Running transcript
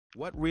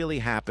What really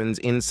happens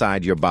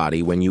inside your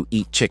body when you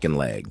eat chicken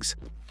legs?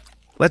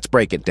 Let's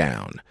break it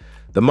down.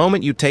 The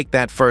moment you take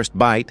that first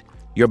bite,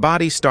 your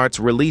body starts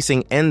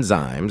releasing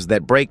enzymes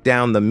that break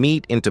down the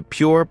meat into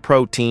pure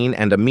protein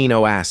and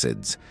amino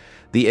acids,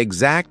 the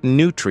exact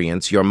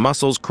nutrients your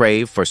muscles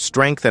crave for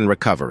strength and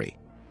recovery.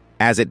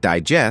 As it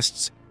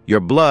digests, your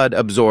blood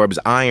absorbs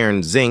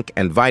iron, zinc,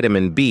 and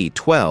vitamin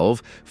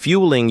B12,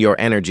 fueling your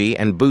energy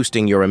and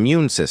boosting your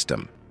immune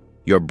system.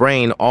 Your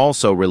brain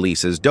also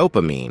releases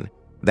dopamine,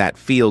 that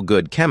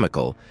feel-good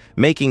chemical,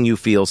 making you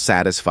feel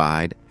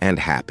satisfied and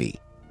happy.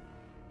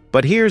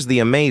 But here's the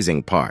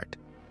amazing part.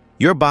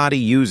 Your body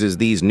uses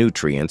these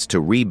nutrients to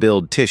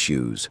rebuild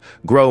tissues,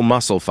 grow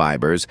muscle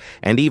fibers,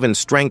 and even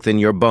strengthen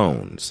your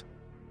bones.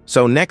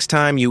 So next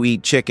time you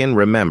eat chicken,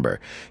 remember,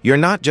 you're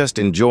not just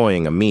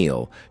enjoying a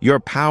meal, you're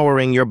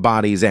powering your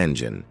body's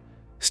engine.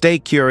 Stay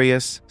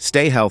curious,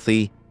 stay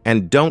healthy,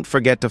 and don't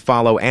forget to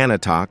follow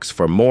Anatox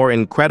for more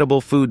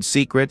incredible food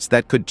secrets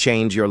that could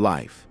change your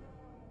life.